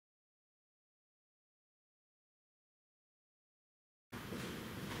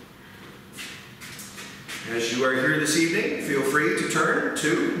As you are here this evening, feel free to turn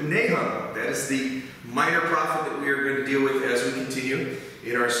to Nahum. That is the minor prophet that we are going to deal with as we continue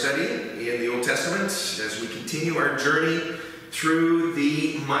in our study in the Old Testament, as we continue our journey through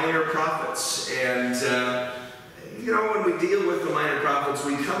the minor prophets. And, when we deal with the minor prophets,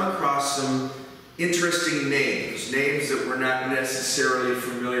 we come across some interesting names that we're not necessarily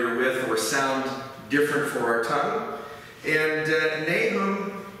familiar with or sound different for our tongue. And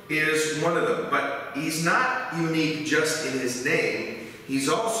Nahum is one of them, but he's not unique just in his name. He's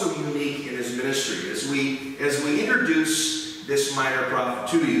also unique in his ministry. As we introduce this minor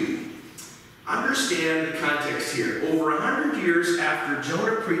prophet to you, understand the context here. Over 100 years after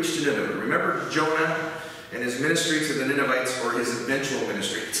Jonah preached to Nineveh, remember Jonah and his ministry to the Ninevites, or his eventual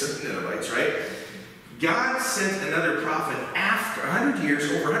ministry to the Ninevites, right? God sent another prophet over 100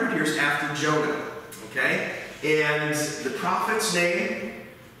 years after Jonah, okay? And the prophet's name,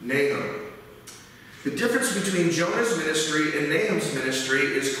 Nahum. The difference between Jonah's ministry and Nahum's ministry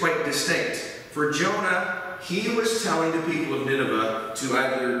is quite distinct. For Jonah, he was telling the people of Nineveh to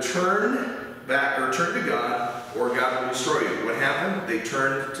either turn back or turn to God, or God will destroy you. What happened? They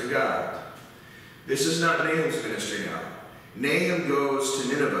turned to God. This is not Nahum's ministry now. Nahum goes to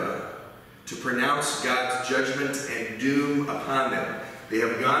Nineveh to pronounce God's judgment and doom upon them. They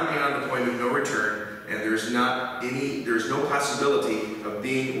have gone beyond the point of no return, and there's no possibility of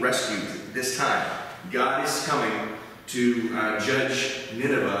being rescued this time. God is coming to judge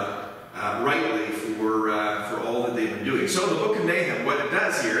Nineveh rightly for all that they've been doing. So the book of Nahum, what it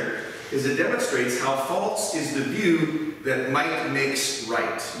does here is it demonstrates how false is the view that might makes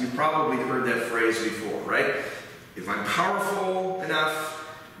right. You've probably heard that phrase before, right? If I'm powerful enough,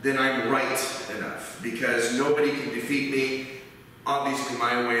 then I'm right enough, because nobody can defeat me. Obviously,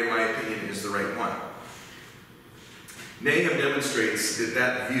 my way, in my opinion, is the right one. Nahum demonstrates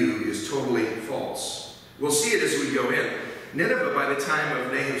that view is totally false. We'll see it as we go in. Nineveh, by the time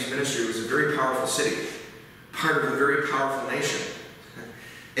of Nahum's ministry, was a very powerful city, part of a very powerful nation.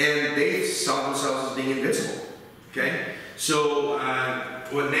 And they saw themselves as being invincible. Okay? So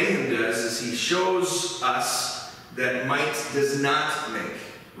what Nahum does is he shows us that might does not make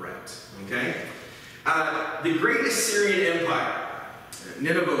right. Okay? The great Assyrian Empire.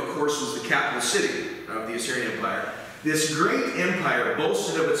 Nineveh, of course, was the capital city of the Assyrian Empire. This great empire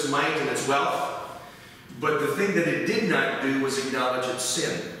boasted of its might and its wealth, but the thing that it did not do was acknowledge its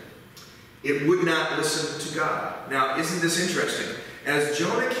sin. It would not listen to God. Now, isn't this interesting? As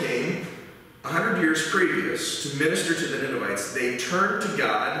Jonah came 100 years previous to minister to the Ninevites, they turned to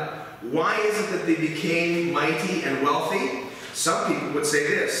God. Why is it that they became mighty and wealthy? Some people would say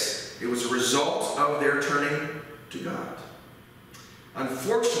this: it was a result of their turning to God.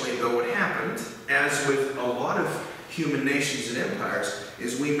 Unfortunately, though, what happened, as with a lot of human nations and empires,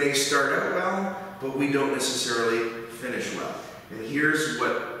 is we may start out well, but we don't necessarily finish well. And here's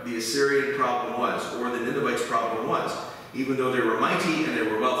what the Assyrian problem was, or the Ninevites' problem was. Even though they were mighty and they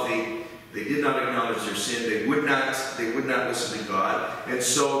were wealthy, they did not acknowledge their sin. They would not listen to God. And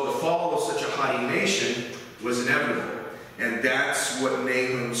so the fall of such a haughty nation was inevitable. And that's what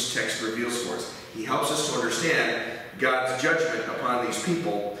Nahum's text reveals for us. He helps us to understand God's judgment upon these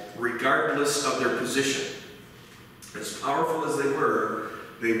people, regardless of their position. As powerful as they were,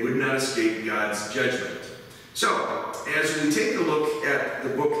 they would not escape God's judgment. So, as we take a look at the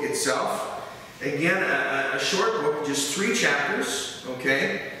book itself, again, a short book, just 3 chapters,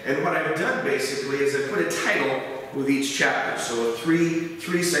 okay? And what I've done basically is I put a title with each chapter, so a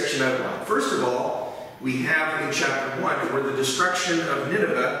three-section outline. First of all, we have in chapter 1 where the destruction of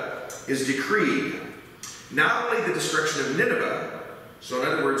Nineveh is decreed. Not only the destruction of Nineveh, so in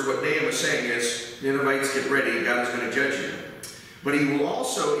other words, what Nahum is saying is, Ninevites, get ready, God is going to judge you. But he will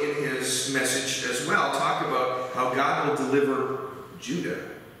also, in his message as well, talk about how God will deliver Judah,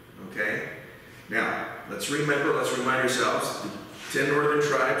 okay? Now, let's remind ourselves, the 10 northern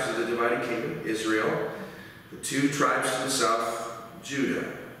tribes of the divided kingdom, Israel, the 2 tribes to the south,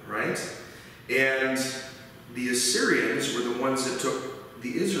 Judah, right? And the Assyrians were the ones that took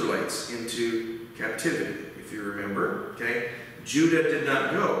the Israelites into captivity, if you remember, okay? Judah did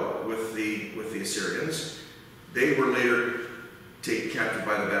not go with the Assyrians. They were later taken captive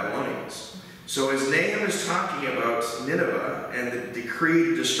by the Babylonians. So as Nahum is talking about Nineveh and the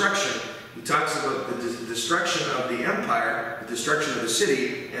decreed destruction, he talks about the destruction of the empire, the destruction of the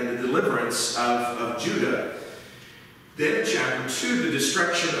city, and the deliverance of Judah. Then in chapter 2, the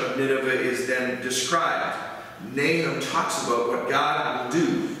destruction of Nineveh is then described. Nahum talks about what God will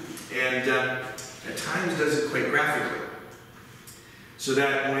do, and at times does it quite graphically. So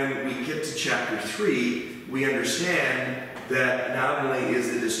that when we get to chapter 3, we understand that not only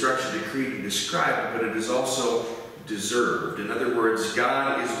is the destruction decreed and described, but it is also deserved. In other words,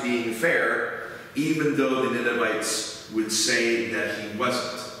 God is being fair, even though the Ninevites would say that he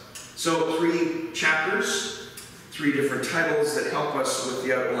wasn't. So 3 chapters, 3 different titles that help us with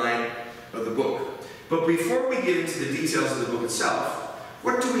the outline of the book. But before we get into the details of the book itself,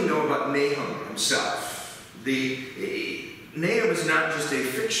 what do we know about Nahum himself? Nahum is not just a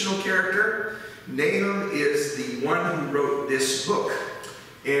fictional character. Nahum is the one who wrote this book.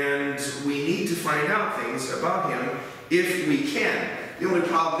 And we need to find out things about him if we can. The only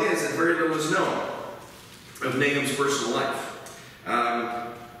problem is that very little is known of Nahum's personal life.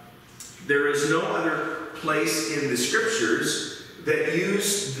 There is no other place in the scriptures that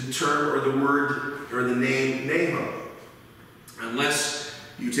use the term or the word or the name Nahum, unless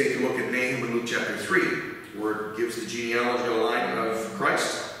you take a look at Nahum in Luke chapter 3, where it gives the genealogical line of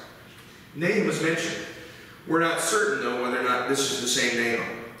Christ. Nahum is mentioned. We're not certain, though, whether or not this is the same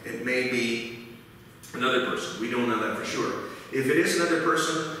Nahum. It may be another person. We don't know that for sure. If it is another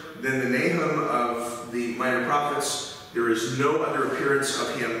person, then the Nahum of the minor prophets, there is no other appearance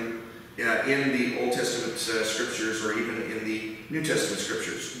of him in the Old Testament scriptures or even in the New Testament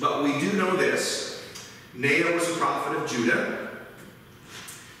scriptures. But we do know this. Nahum was a prophet of Judah.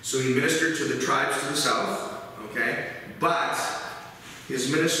 So he ministered to the tribes to the south. Okay? But his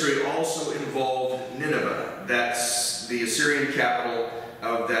ministry also involved Nineveh. That's the Assyrian capital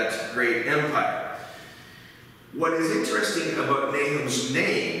of that great empire. What is interesting about Nahum's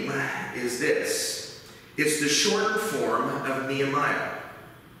name is this. It's the shortened form of Nehemiah.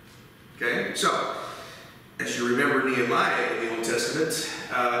 Okay? So, as you remember Nehemiah in the Old Testament,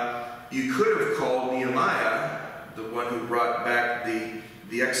 you could have called Nehemiah the one who brought back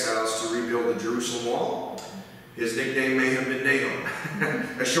the exiles to rebuild the Jerusalem wall. His nickname may have been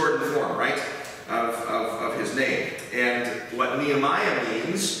Nahum, a shortened form, right, of his name. And what Nehemiah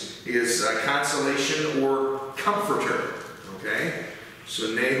means is consolation or comforter, okay? So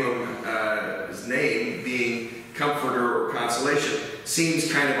Nahum's name being comforter or consolation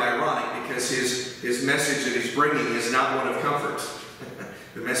seems kind of ironic because his message that he's bringing is not one of comfort.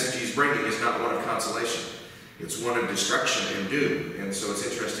 The message he's bringing is not one of consolation. It's one of destruction and doom. And so it's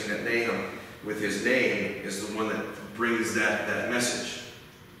interesting that Nahum, with his name, is the one that brings that message.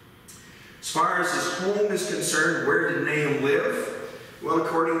 As far as his home is concerned, where did Nahum live? Well,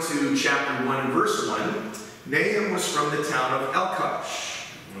 according to chapter 1 and verse 1, Nahum was from the town of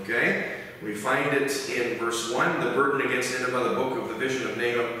Elkosh. Okay? We find it in verse 1, the burden against Nineveh, the book of the vision of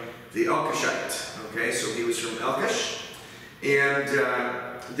Nahum the Elkoshite. Okay, so he was from Elkosh. And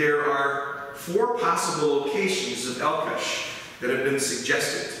there are 4 possible locations of Elkosh that have been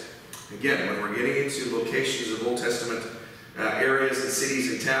suggested. Again, when we're getting into locations of Old Testament areas and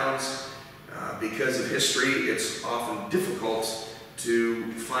cities and towns, because of history, it's often difficult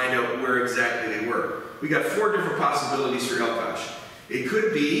to find out where exactly they were. We got 4 different possibilities for Elkosh. It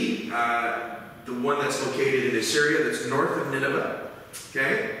could be the one that's located in Assyria that's north of Nineveh.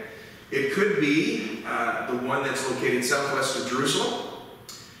 Okay? It could be the one that's located southwest of Jerusalem.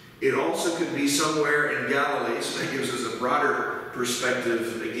 It also could be somewhere in Galilee, so that gives us a broader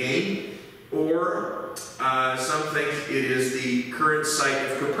perspective again. Or some think it is the current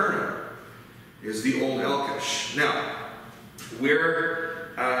site of Capernaum, is the old Elkosh. Now, where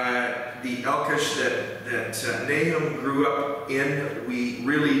the Elkosh that Nahum grew up in, we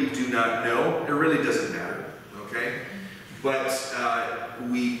really do not know. It really doesn't matter, okay? But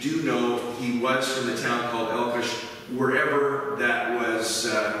we do know he was from the town called Elkosh, wherever that was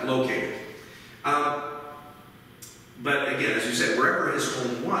located. But again, as you said, wherever his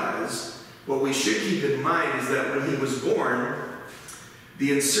home was, what we should keep in mind is that when he was born,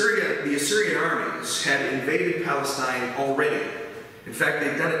 the Assyrian armies had invaded Palestine already. In fact,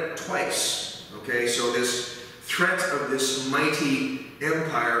 they've done it twice. Okay, so this threat of this mighty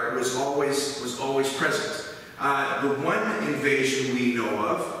empire was always present. The one invasion we know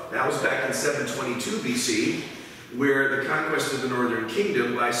of, that was back in 722 BC, where the conquest of the northern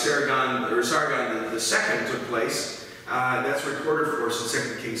kingdom by Sargon II took place. That's recorded for us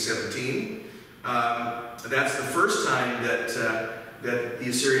in 2 Kings 17. That's the first time that the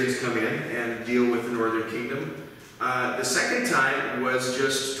Assyrians come in and deal with the northern kingdom. The second time was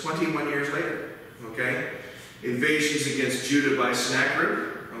just 21 years later. Okay, invasions against Judah by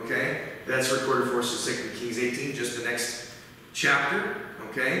Sennacherib. Okay, that's recorded for us in 2 Kings 18, just the next chapter.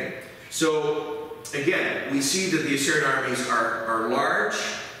 Okay, so again, we see that the Assyrian armies are large,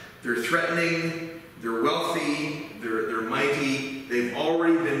 they're threatening, they're wealthy, they're mighty. They've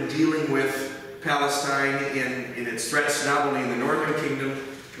already been dealing with Palestine in its threats, not only in the northern kingdom,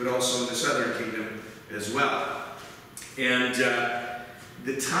 but also in the southern kingdom as well. And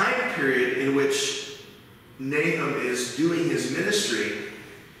the time period in which Nahum is doing his ministry,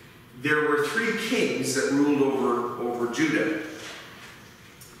 there were 3 kings that ruled over Judah.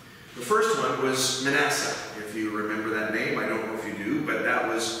 The first one was Manasseh, if you remember that name. I don't know if you do, but that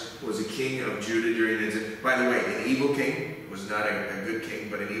was a king of Judah during the... By the way, an evil king, was not a good king,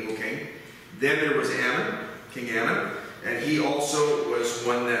 but an evil king. Then there was Ammon, King Ammon, and he also was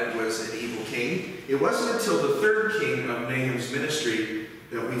one that was an evil king. It wasn't until the 3rd king of Nahum's ministry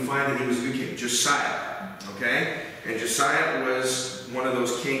that we find that he was a good king, Josiah, okay? And Josiah was one of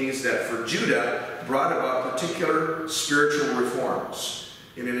those kings that for Judah brought about particular spiritual reforms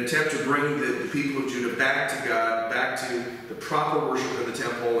in an attempt to bring the people of Judah back to God, back to the proper worship of the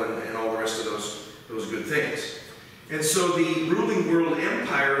temple and all the rest of those good things. And so the ruling world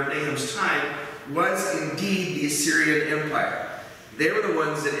empire of Nahum's time was indeed the Assyrian Empire. They were the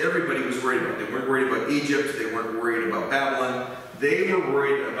ones that everybody was worried about. They weren't worried about Egypt. They weren't worried about Babylon. They were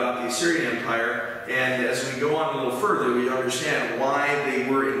worried about the Assyrian Empire. And as we go on a little further, we understand why they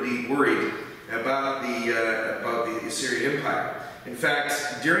were indeed worried about the Assyrian Empire. In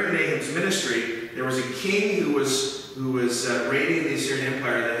fact, during Nahum's ministry, there was a king who was reigning in the Assyrian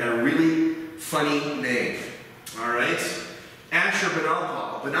Empire that had a really funny name. All right,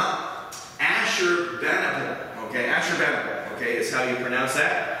 Ashurbanipal. Ashurbanipal, okay, is how you pronounce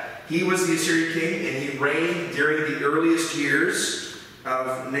that. He was the Assyrian king, and he reigned during the earliest years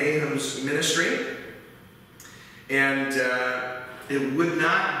of Nahum's ministry. And it would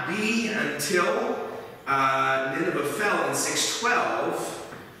not be until Nineveh fell in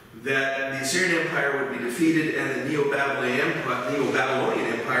 612 that the Assyrian Empire would be defeated and the Neo-Babylonian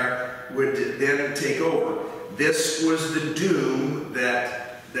Empire would then take over. This was the doom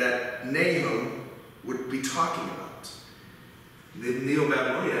that Nahum would be talking about. The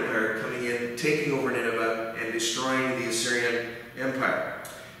Neo-Babylonian Empire coming in, taking over Nineveh, and destroying the Assyrian Empire.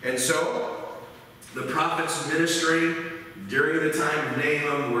 And so, the prophets ministering during the time of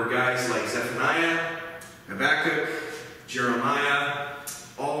Nahum were guys like Zephaniah, Habakkuk, Jeremiah,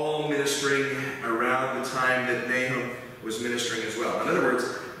 all ministering around the time that Nahum was ministering as well. In other words,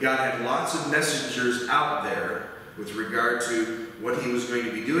 God had lots of messengers out there with regard to what he was going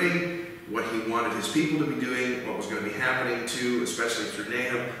to be doing, what he wanted his people to be doing, what was going to be happening to, especially through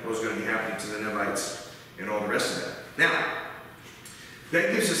Nahum, what was going to be happening to the Ninevites, and all the rest of that. Now,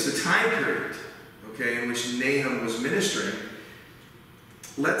 that gives us the time period, okay, in which Nahum was ministering.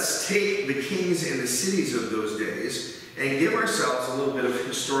 Let's take the kings and the cities of those days and give ourselves a little bit of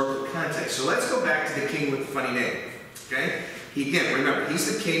historical context. So let's go back to the king with the funny name, okay? Again, remember,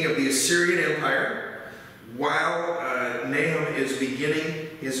 he's the king of the Assyrian Empire. While Nahum is beginning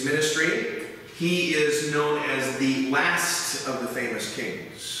his ministry, he is known as the last of the famous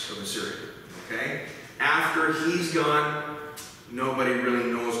kings of Assyria, okay? After he's gone, nobody really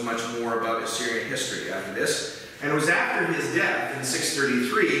knows much more about Assyrian history after this. And it was after his death in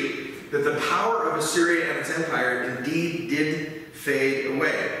 633 that the power of Assyria and its empire indeed did fade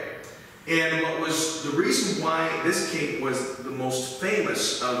away. And what was the reason why this king was the most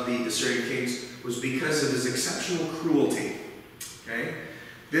famous of the Assyrian kings was because of his exceptional cruelty. Okay?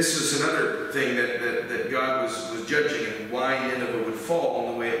 This is another thing that God was judging, and why Nineveh would fall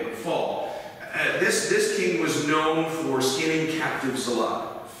in the way it would fall. This king was known for skinning captives alive.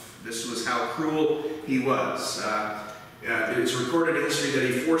 This was how cruel he was. It's recorded in history that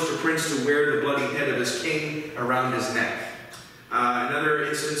he forced a prince to wear the bloody head of his king around his neck. Another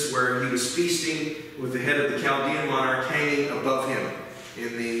instance where he was feasting with the head of the Chaldean monarch hanging above him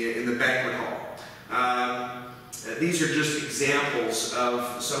in the banquet hall. These are just examples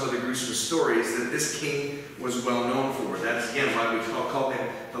of some of the gruesome stories that this king was well known for. That's again why we call him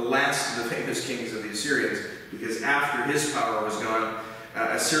the last of the famous kings of the Assyrians, because after his power was gone,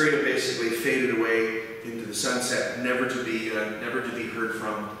 Assyria basically faded away into the sunset, never to be heard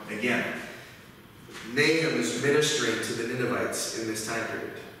from again. Nahum is ministering to the Ninevites in this time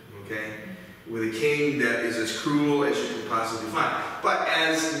period, okay, with a king that is as cruel as you can possibly find. But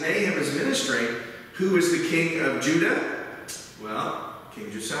as Nahum is ministering, who is the king of Judah? Well,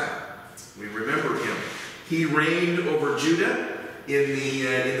 King Josiah. We remember him. He reigned over Judah in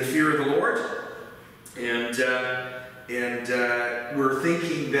the fear of the Lord, and we're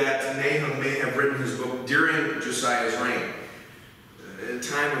thinking that Nahum may have written his book during Josiah's reign. A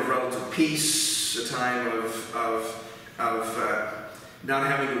time of relative peace, a time of not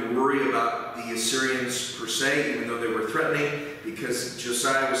having to worry about the Assyrians per se, even though they were threatening, because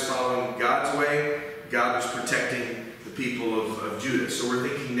Josiah was following God's way. God was protecting the people of Judah. So we're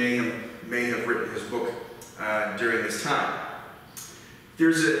thinking Nahum may have written his book during this time.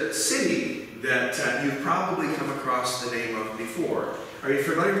 There's a city that you've probably come across the name of before. Are you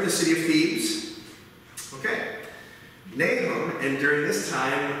familiar with the city of Thebes? Okay. Nahum, and during this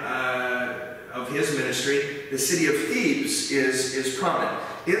time of his ministry, the city of Thebes is prominent.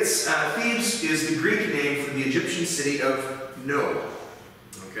 Thebes is the Greek name for the Egyptian city of No.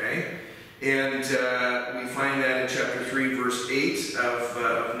 Okay? And we find that in chapter 3, verse 8 of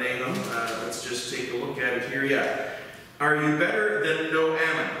Nahum. Let's just take a look at it here. Yeah. Are you better than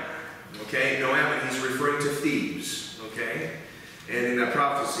Nahum? Okay, Nahum, he's referring to Thebes. Okay? And in that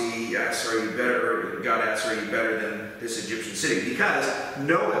prophecy, he asks, are you better, God asks, are you better than this Egyptian city? Because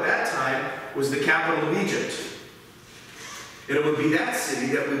No at that time was the capital of Egypt. And it would be that city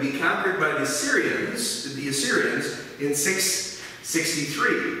that would be conquered by the Assyrians in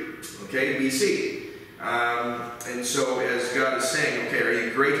 663, okay, BC. And so as God is saying, okay, are you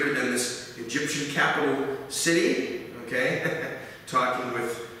greater than this Egyptian capital city? Okay, talking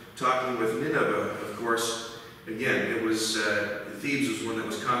with Nineveh, of course. Again, it was Thebes was one that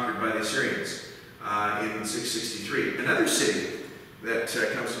was conquered by the Assyrians in 663. Another city that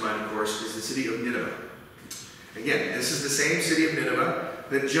comes to mind, of course, is the city of Nineveh. Again, this is the same city of Nineveh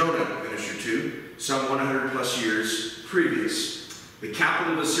that Jonah ministered to some 100 plus years previous. The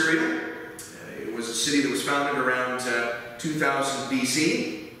capital of Assyria, it was a city that was founded around 2000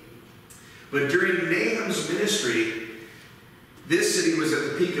 BC. But during Nahum's ministry, this city was at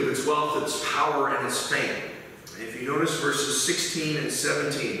the peak of its wealth, its power, and its fame. And if you notice verses 16 and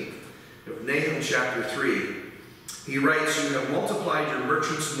 17 of Nahum chapter 3, he writes, you have multiplied your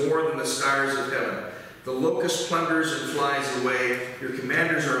merchants more than the stars of heaven. The locust plunders and flies away. Your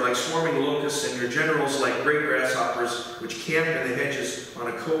commanders are like swarming locusts, and your generals like great grasshoppers, which camp in the hedges on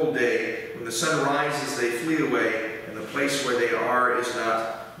a cold day. When the sun rises, they flee away, and the place where they are is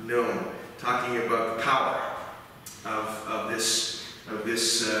not known. Talking about the power of this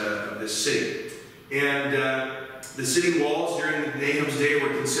city. And the city walls during Nahum's day were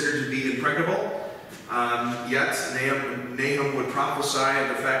considered to be impregnable. Yet Nahum would prophesy of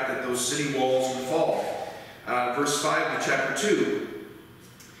the fact that those city walls would fall. Verse 5 of chapter 2.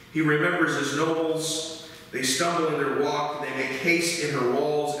 He remembers his nobles. They stumble in their walk. They make haste in her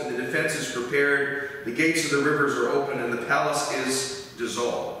walls, and the defense is prepared. The gates of the rivers are open, and the palace is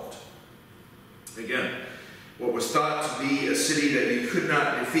dissolved. Again, what was thought to be a city that you could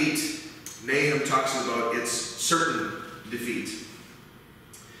not defeat, Nahum talks about its certain defeat.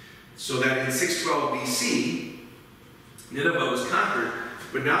 So that in 612 BC, Nineveh was conquered,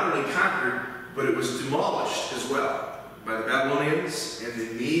 but not only conquered, but it was demolished as well by the Babylonians and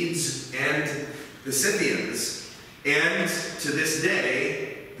the Medes and the Scythians. And to this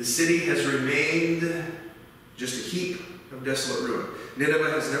day, the city has remained just a heap of desolate ruin.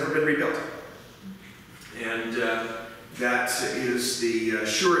 Nineveh has never been rebuilt. And that is the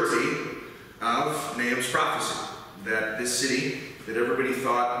surety of Nahum's prophecy, that this city that everybody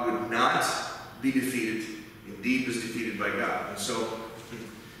thought would not be defeated, indeed was defeated by God. And so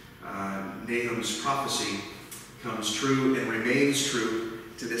Nahum's prophecy comes true and remains true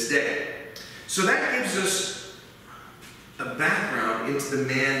to this day. So that gives us a background into the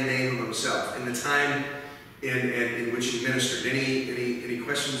man Nahum himself and the time in which he ministered. Any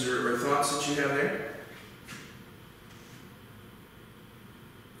questions or thoughts that you have there?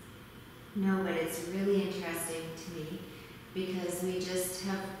 No, but it's really interesting to me because we just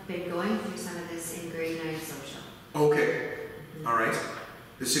have been going through some of this in grade 9 social. Okay. Mm-hmm. All right.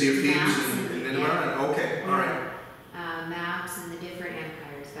 The city of Thebes and Nineveh? Yeah. Okay. All right. Maps and the different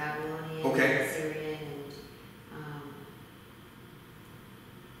empires, Babylonian, okay. Assyrian, and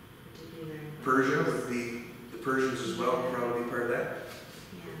what did we learn? Persia would be the Persians as well, would probably be part of that.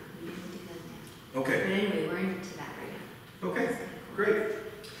 Yeah, we didn't do that. Okay. But anyway, we're into that right now. Okay, great.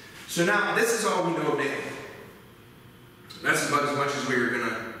 So now this is all we know of Nahum. That's about as much as we're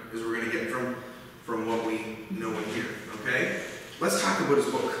gonna get from what we know in here. Okay. Let's talk about his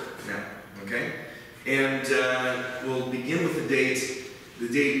book now. Okay. And we'll begin with the date. The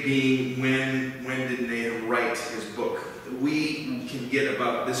date being when did Nahum write his book? We can get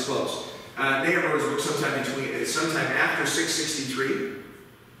about this close. Nahum wrote his book sometime after 663.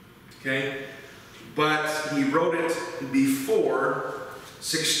 Okay. But he wrote it before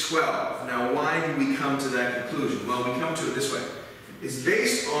 612. Now, why do we come to that conclusion? Well, we come to it this way. It's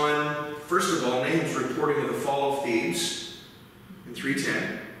based on, first of all, Nahum's reporting of the fall of Thebes in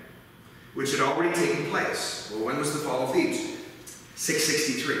 310, which had already taken place. Well, when was the fall of Thebes?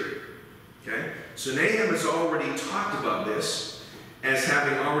 663. Okay? So Nahum has already talked about this as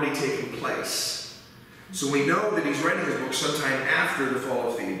having already taken place. So we know that he's writing his book sometime after the fall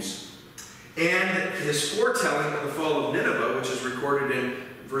of Thebes. and his foretelling of the fall of Nineveh, which is recorded in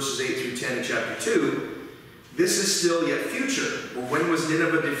verses 8 through 10 in chapter 2, this is still yet future. Well, when was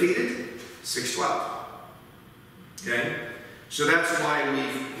Nineveh defeated? 612. Okay? So that's why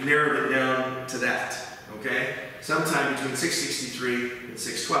we've narrowed it down to that. Okay? Sometime between 663 and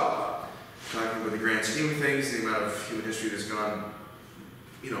 612. Talking about the grand scheme of things, the amount of human history that's gone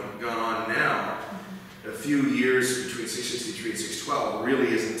on now, a few years between 663 and 612 really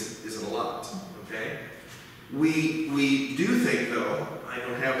isn't a lot. Okay? We do think, though, I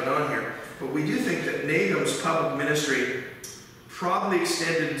don't have it on here, but we do think that Nahum's public ministry probably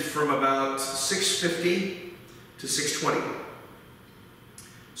extended from about 650 to 620.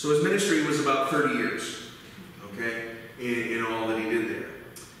 So his ministry was about 30 years, okay, in all that he did there.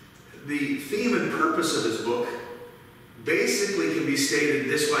 The theme and purpose of his book basically can be stated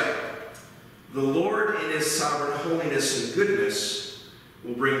this way. The Lord in his sovereign holiness and goodness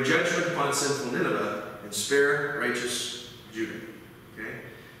will bring judgment upon sinful Nineveh and spare righteous Judah. Okay?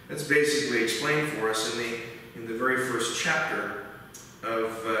 That's basically explained for us in the very first chapter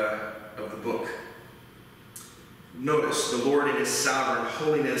of the book. Notice, the Lord in his sovereign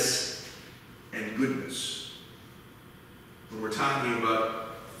holiness and goodness. When we're talking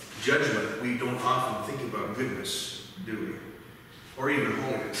about judgment, we don't often think about goodness, do we? Or even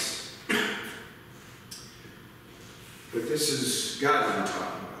holiness. But this is God that we're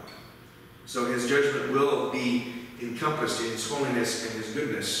talking about. So his judgment will be encompassed in his holiness and his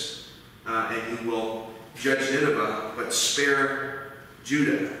goodness. And he will judge Nineveh, but spare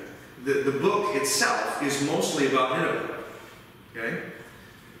Judah. The book itself is mostly about Nineveh. Okay?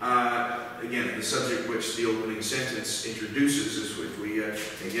 Again, the subject which the opening sentence introduces is, if we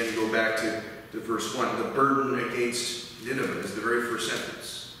again go back to verse 1, the burden against Nineveh is the very first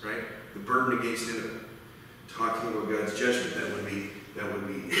sentence, right? The burden against Nineveh. Talking about God's judgment that would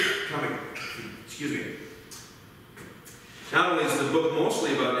be coming. Excuse me. Not only is the book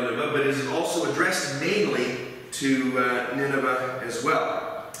mostly about Nineveh, but it is also addressed mainly to Nineveh as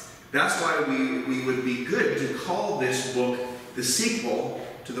well. That's why we would be good to call this book the sequel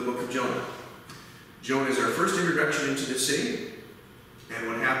to the book of Jonah. Jonah is our first introduction into the city and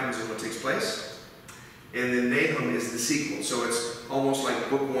what happens and what takes place. And then Nahum is the sequel. So it's almost like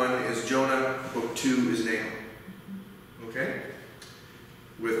book 1 is Jonah, book 2 is Nahum. Okay?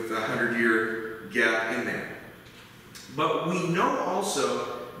 With a 100-year gap in there. But we know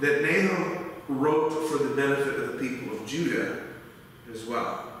also that Nahum wrote for the benefit of the people of Judah as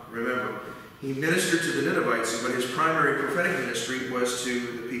well. Remember, he ministered to the Ninevites, but his primary prophetic ministry was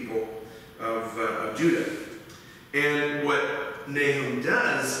to the people of Judah. And what Nahum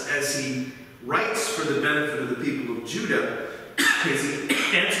does, as he writes for the benefit of the people of Judah, is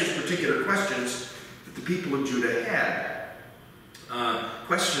he answers particular questions that the people of Judah had.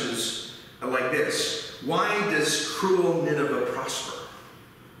 Questions like this. Why does cruel Nineveh prosper?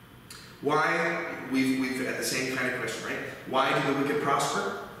 Why? We've had the same kind of question, right? Why do the wicked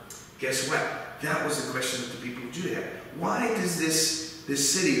prosper? Guess what? That was the question that the people of Judah had. Why does this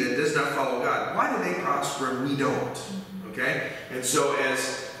city that does not follow God, why do they prosper and we don't? Okay? And so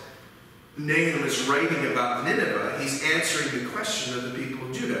as Nahum is writing about Nineveh, he's answering the question of the people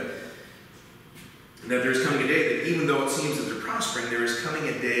of Judah. That there's coming a day that even though it seems that they're prospering, there is coming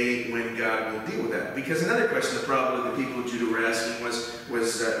a day when God will deal with that. Because another question that probably the people of Judah were asking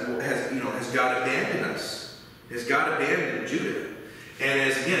has God abandoned us? Has God abandoned Judah? And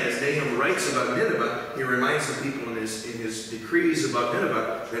as Nahum writes about Nineveh, he reminds the people in his decrees about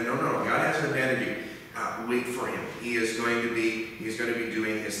Nineveh that no, God hasn't abandoned you. Wait for him. He is going to be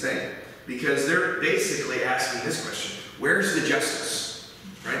doing his thing. Because they're basically asking this question: where's the justice?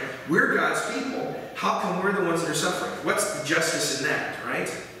 Right? We're God's people. How come we're the ones that are suffering? What's the justice in that?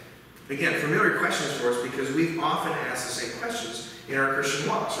 Right? Again, familiar questions for us because we've often asked the same questions in our Christian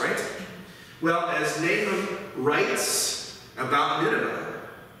walks, right? Well, as Nahum writes about Nineveh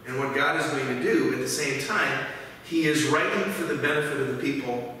and what God is going to do, at the same time, he is writing for the benefit of the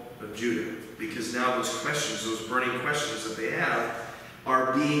people of Judah. Because now those questions, those burning questions that they have,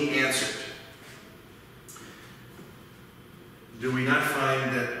 are being answered. Do we not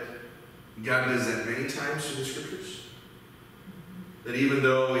find that God does that many times through the Scriptures? That even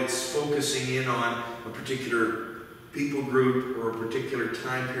though it's focusing in on a particular people group or a particular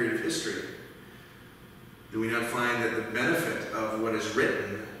time period of history, do we not find that the benefit of what is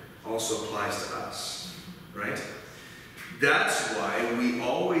written also applies to us? Right? That's why we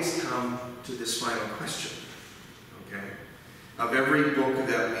always come to this final question, okay, of every book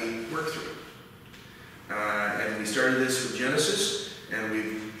that we work through. And we started this with Genesis, and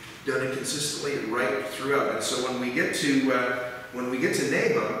we've done it consistently right throughout. And so when we get to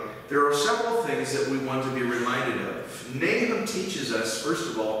Nahum, there are several things that we want to be reminded of. Nahum teaches us,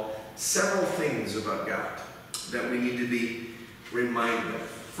 first of all, several things about God that we need to be reminded of.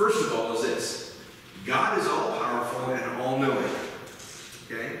 First of all is this: God is all-powerful and all-knowing.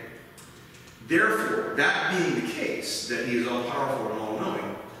 Okay? Therefore, that being the case, that he is all-powerful and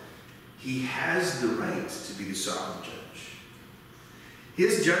all-knowing, he has the right to be the sovereign judge.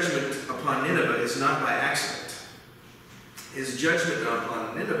 His judgment upon Nineveh is not by accident. His judgment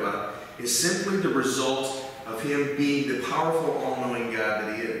upon Nineveh is simply the result of him being the powerful, all-knowing God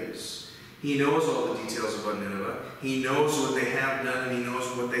that he is. He knows all the details about Nineveh. He knows what they have done, and he knows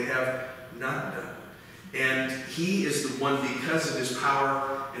what they have not done. And he is the one, because of his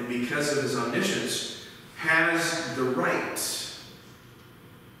power and because of his omniscience, has the right.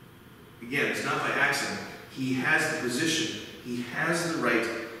 Again, it's not by accident. He has the position. He has the right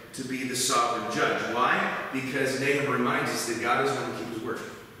to be the sovereign judge. Why? Because Nahum reminds us that God is going to keep his word.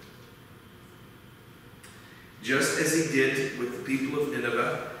 Just as he did with the people of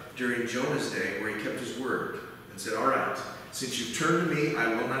Nineveh during Jonah's day, where he kept his word and said, all right, since you've turned to me, I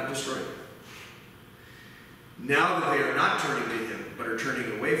will not destroy you. Now that they are not turning to him, but are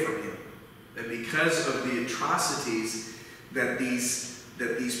turning away from him, and because of the atrocities that these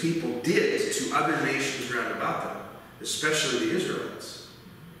people did to other nations round about them, especially the Israelites,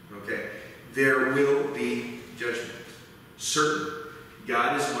 okay, there will be judgment. Certain.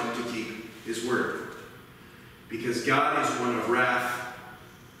 God is one to keep his word. Because God is one of wrath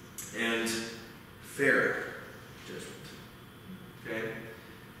and fair judgment. Okay?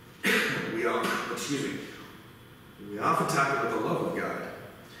 We often talk about the love of God.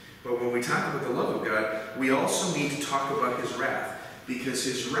 But when we talk about the love of God, we also need to talk about his wrath. Because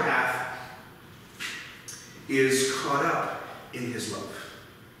his wrath is caught up in his love.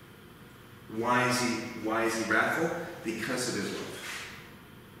 Why is he wrathful? Because of his love.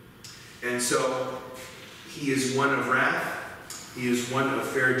 And so, he is one of wrath. He is one of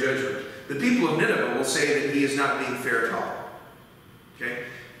fair judgment. The people of Nineveh will say that he is not being fair at all. Okay?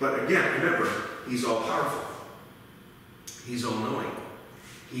 But again, remember, he's all-powerful. He's all-knowing.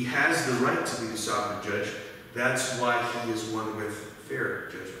 He has the right to be the sovereign judge. That's why he is one with fair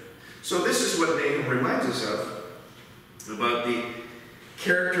judgment. So this is what Nahum reminds us of about the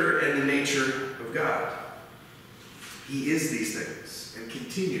character and the nature of God. He is these things and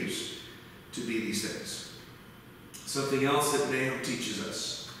continues to be these things. Something else that Nahum teaches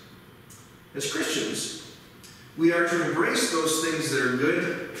us. As Christians, we are to embrace those things that are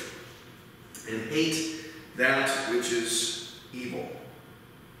good and hate that which is evil.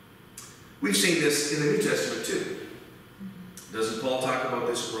 We've seen this in the New Testament too. Doesn't Paul talk about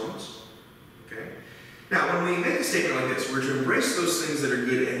this in Romans? Okay. Now, when we make a statement like this, we're to embrace those things that are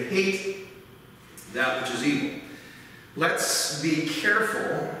good and hate that which is evil. Let's be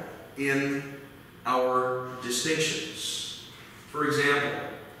careful in our distinctions. For example,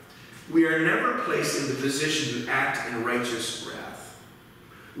 we are never placed in the position to act in righteous wrath.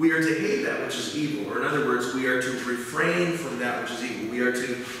 We are to hate that which is evil, or in other words, we are to refrain from that which is evil. We are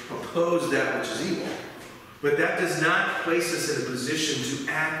to oppose that which is evil. But that does not place us in a position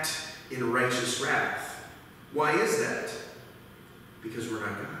to act in righteous wrath. Why is that? Because we're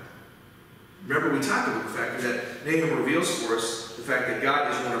not God. Remember, we talked about the fact that Nahum reveals for us the fact that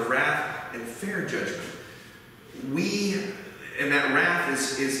God is one of wrath and fair judgment. And that wrath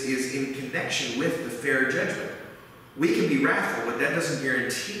is in connection with the fair judgment. We can be wrathful, but that doesn't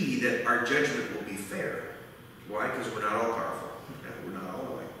guarantee that our judgment will be fair. Why? Because we're not all powerful. We're not all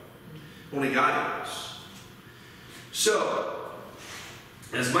knowing. Only God is. So,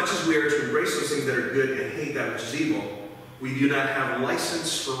 as much as we are to embrace those things that are good and hate that which is evil, we do not have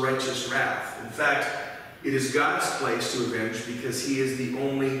license for righteous wrath. In fact, it is God's place to avenge because he is the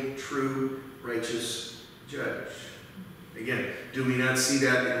only true righteous judge. Again, do we not see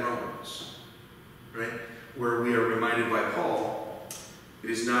that in Romans? Right? Where we are reminded by Paul, it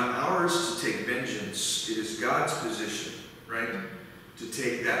is not ours to take vengeance. It is God's position, right, to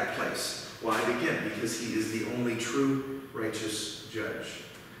take that place. Why? Again, because he is the only true righteous judge.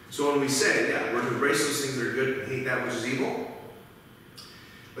 So when we say, yeah, we're to embrace those things that are good and hate that which is evil,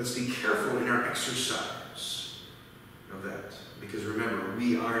 let's be careful in our exercise of that. Because remember,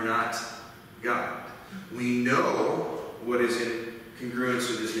 we are not God. We know what is in congruence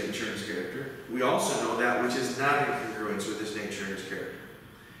with his nature and his character. We also know that which is not in congruence with his nature and his character.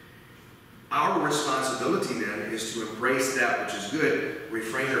 Our responsibility then is to embrace that which is good,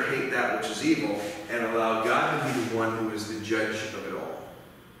 refrain or hate that which is evil, and allow God to be the one who is the judge of it all.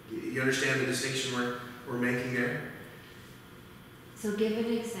 You understand the distinction we're making there? So give an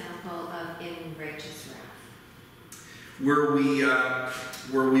example of in righteous wrath. where we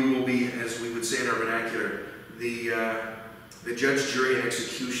will be, as we would say in our vernacular, the judge, jury, and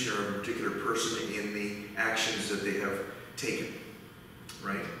executioner of a particular person in the actions that they have taken,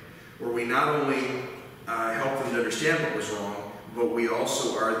 right? Where we not only help them to understand what was wrong, but we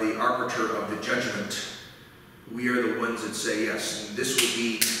also are the arbiter of the judgment. We are the ones that say, yes, and this will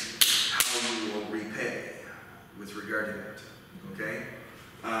be how you will repay with regard to that, okay?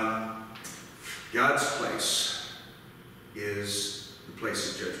 God's place is the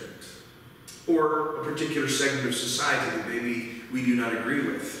place of judgment. Or a particular segment of society that maybe we do not agree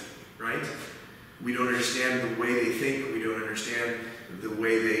with, right? We don't understand the way they think. We don't understand the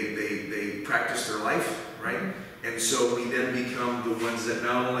way they practice their life, right? And so we then become the ones that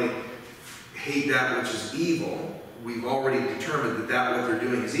not only hate that which is evil, we've already determined that what they're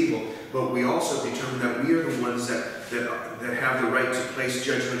doing is evil, but we also determine that we are the ones that have the right to place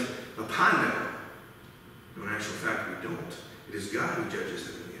judgment upon them. No, in actual fact, we don't. It is God who judges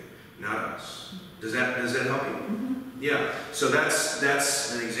them in the end, not us. Does that help you? Mm-hmm. Yeah. So that's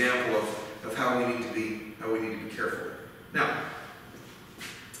an example of how we need to be careful. Now,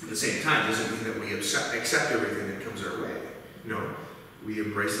 at the same time, doesn't mean that we accept everything that comes our way. No, we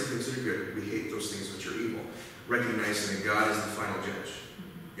embrace the things that are good. We hate those things which are evil, recognizing that God is the final judge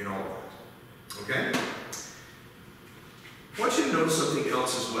in all of that. Okay? I want you to notice something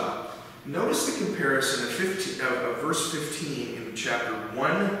else as well. Notice the comparison of verse 15 in chapter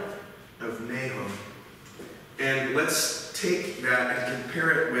 1 of Nahum. And let's take that and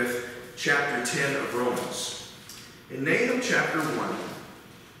compare it with chapter 10 of Romans. In Nahum chapter 1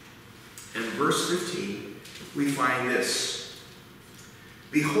 and verse 15, we find this.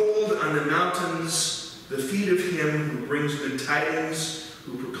 Behold, on the mountains, the feet of him who brings good tidings,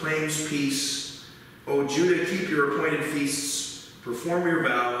 who proclaims peace. O Judah, keep your appointed feasts, perform your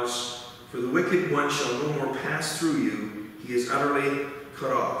vows, for the wicked one shall no more pass through you. He is utterly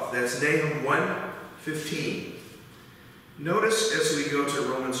cut off. That's Nahum 1:15. Notice as we go to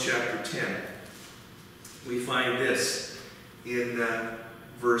Romans chapter 10, we find this in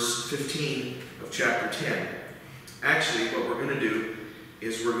verse 15 of chapter 10. Actually, what we're going to do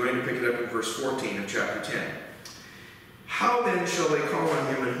is we're going to pick it up in verse 14 of chapter 10. How then shall they call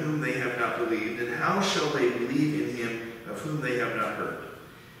on him in whom they have not believed? And how shall they believe in him of whom they have not heard?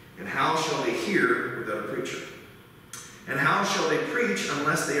 And how shall they hear without a preacher? And how shall they preach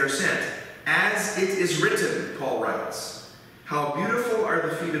unless they are sent? As it is written, Paul writes, how beautiful are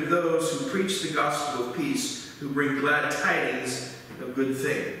the feet of those who preach the gospel of peace, who bring glad tidings of good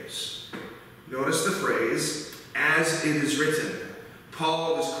things. Notice the phrase, as it is written.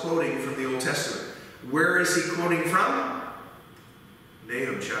 Paul is quoting from the Old Testament. Where is he quoting from?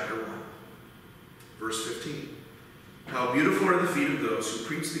 Nahum chapter 1, verse 15. How beautiful are the feet of those who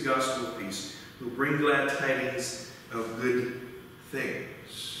preach the gospel of peace, who bring glad tidings of good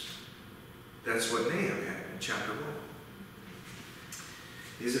things. That's what Nahum had in chapter 1.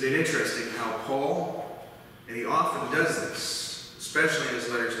 Isn't it interesting how Paul, and he often does this, especially in his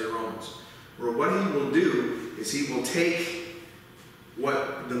letter to the Romans, where what he will do is he will take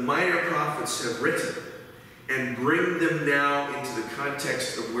what the minor prophets have written and bring them now into the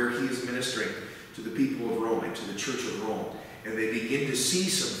context of where he is ministering to the people of Rome and to the church of Rome. And they begin to see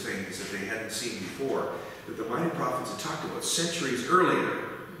some things that they hadn't seen before, that the minor prophets had talked about centuries earlier.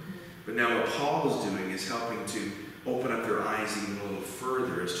 But now what Paul is doing is helping to open up their eyes even a little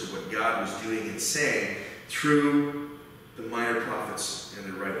further as to what God was doing and saying through the minor prophets and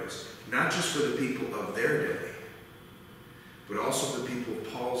their writings. Not just for the people of their day, but also for the people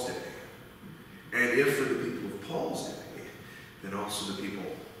of Paul's day. And if for the people of Paul's day, then also the people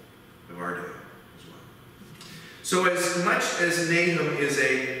of our day as well. So as much as Nahum is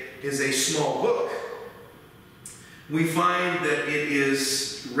a small book, we find that it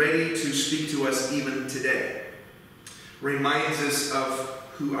is ready to speak to us even today. Reminds us of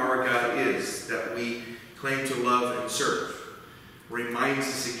who our God is, that we claim to love and serve. Reminds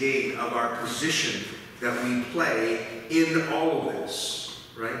us again of our position that we play in all of this,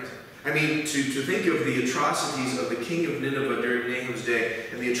 right? I mean, to think of the atrocities of the king of Nineveh during Nahum's day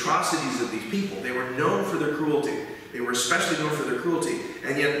and the atrocities of these people. They were known for their cruelty. They were especially known for their cruelty.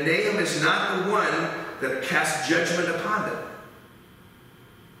 And yet Nahum is not the one that casts judgment upon them,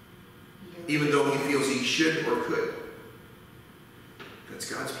 even though he feels he should or could.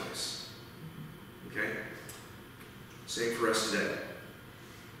 That's God's place. Okay? Same for us today.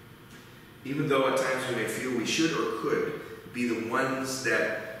 Even though at times we may feel we should or could be the ones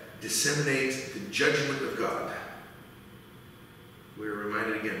that disseminate the judgment of God, we are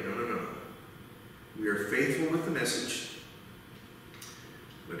reminded again, no. We are faithful with the message.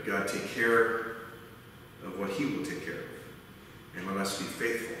 Let God take care of what he will take care of. And let us be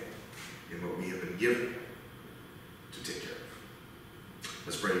faithful in what we have been given to take care of.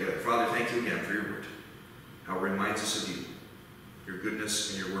 Let's pray together. Father, thank you again for your word, how it reminds us of you, your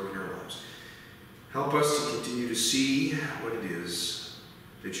goodness and your work in our lives. Help us to continue to see what it is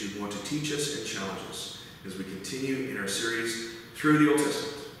that you want to teach us and challenge us as we continue in our series through the Old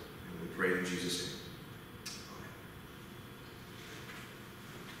Testament. And we pray in Jesus' name.